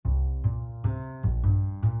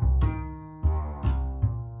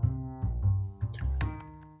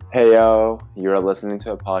Hey yo, you're listening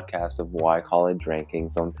to a podcast of Why College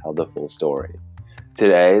Rankings Don't Tell the Full Story.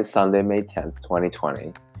 Today is Sunday, May 10th,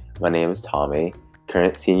 2020. My name is Tommy,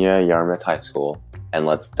 current senior at Yarmouth High School, and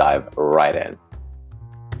let's dive right in.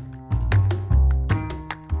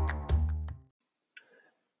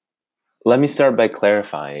 Let me start by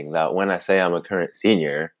clarifying that when I say I'm a current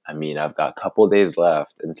senior, I mean I've got a couple days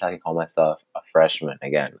left until I can call myself a freshman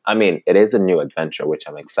again. I mean, it is a new adventure, which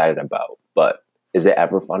I'm excited about, but is it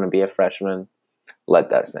ever fun to be a freshman? Let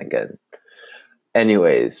that sink in.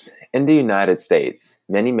 Anyways, in the United States,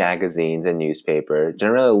 many magazines and newspapers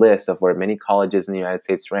generate a list of where many colleges in the United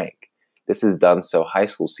States rank. This is done so high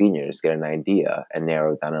school seniors get an idea and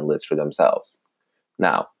narrow down a list for themselves.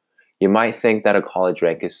 Now, you might think that a college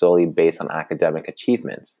rank is solely based on academic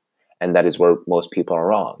achievements, and that is where most people are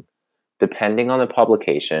wrong. Depending on the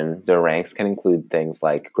publication, the ranks can include things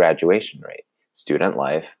like graduation rate, student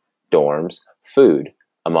life, dorms, food,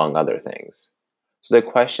 among other things. So the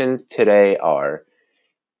question today are,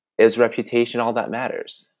 is reputation all that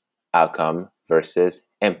matters? Outcome versus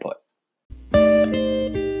input.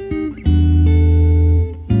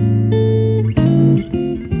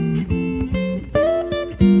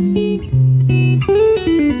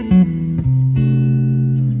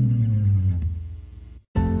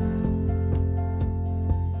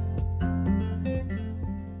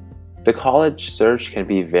 The college search can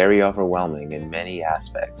be very overwhelming in many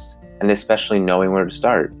aspects, and especially knowing where to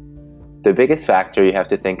start. The biggest factor you have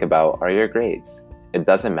to think about are your grades. It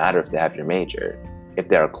doesn't matter if they have your major, if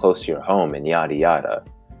they are close to your home, and yada yada.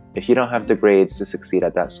 If you don't have the grades to succeed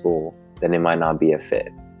at that school, then it might not be a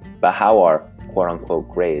fit. But how are quote-unquote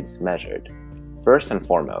grades measured? First and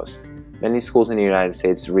foremost, many schools in the United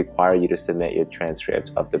States require you to submit your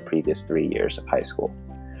transcript of the previous 3 years of high school.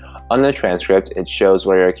 On the transcript, it shows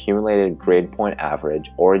where your accumulated grade point average,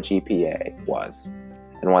 or GPA, was,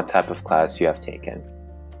 and what type of class you have taken.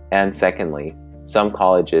 And secondly, some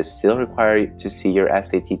colleges still require you to see your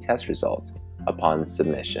SAT test results upon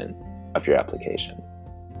submission of your application.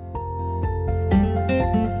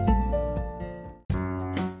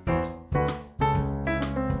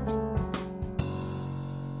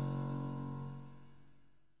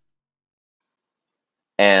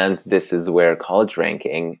 And this is where college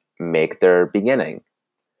ranking make their beginning.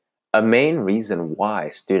 A main reason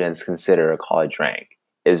why students consider a college rank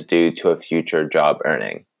is due to a future job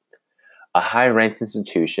earning. A high-ranked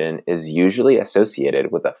institution is usually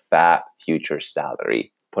associated with a fat future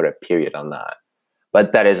salary. Put a period on that.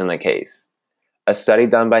 But that isn't the case. A study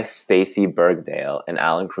done by Stacy Bergdale and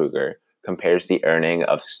Alan Kruger compares the earning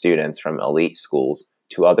of students from elite schools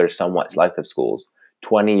to other somewhat selective schools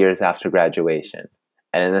 20 years after graduation.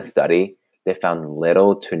 And in the study, they found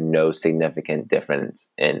little to no significant difference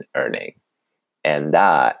in earning. And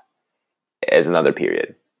that is another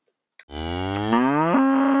period.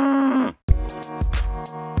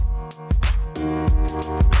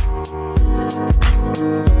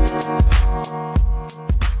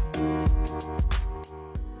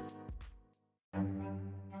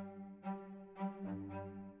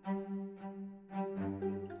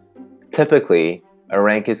 Typically, a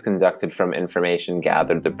rank is conducted from information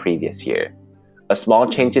gathered the previous year. A small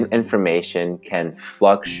change in information can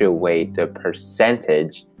fluctuate the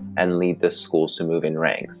percentage and lead the schools to move in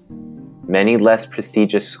ranks. Many less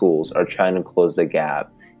prestigious schools are trying to close the gap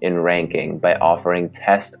in ranking by offering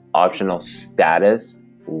test optional status.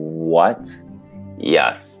 What?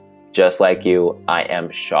 Yes, just like you, I am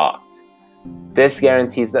shocked. This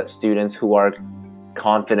guarantees that students who are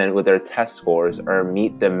confident with their test scores or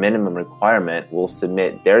meet the minimum requirement will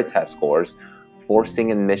submit their test scores,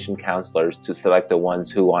 forcing admission counselors to select the ones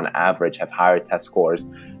who on average have higher test scores,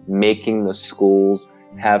 making the schools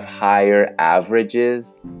have higher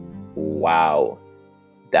averages. Wow,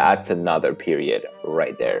 that's another period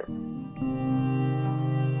right there.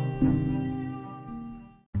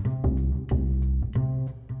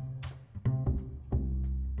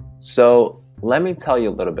 So let me tell you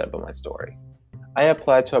a little bit about my story. I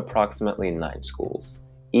applied to approximately 9 schools,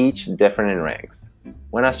 each different in ranks.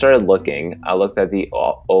 When I started looking, I looked at the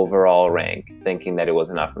overall rank, thinking that it was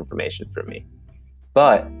enough information for me.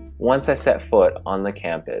 But once I set foot on the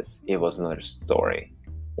campus, it was another story.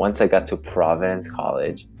 Once I got to Providence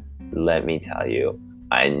College, let me tell you,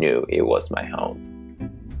 I knew it was my home.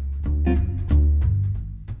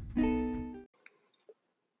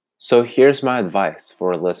 So here's my advice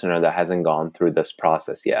for a listener that hasn't gone through this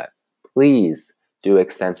process yet. Please do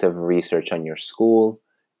extensive research on your school,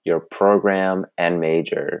 your program, and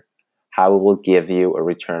major, how it will give you a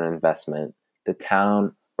return on investment, the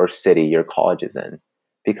town or city your college is in.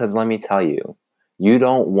 Because let me tell you, You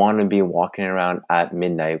don't want to be walking around at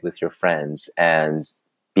midnight with your friends and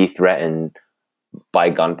be threatened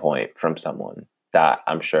by gunpoint from someone that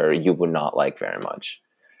I'm sure you would not like very much.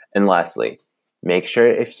 And lastly, make sure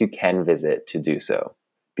if you can visit to do so,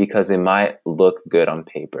 because it might look good on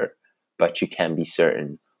paper, but you can't be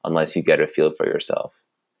certain unless you get a feel for yourself.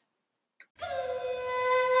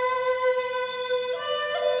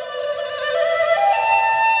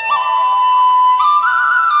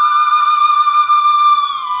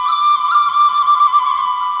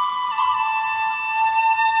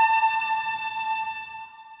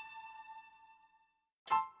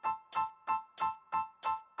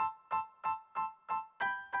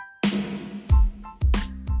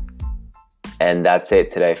 And that's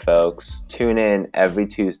it today, folks. Tune in every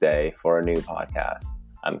Tuesday for a new podcast.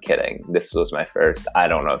 I'm kidding. This was my first. I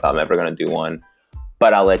don't know if I'm ever going to do one,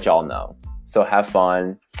 but I'll let y'all know. So have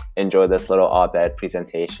fun, enjoy this little op-ed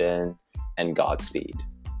presentation, and Godspeed.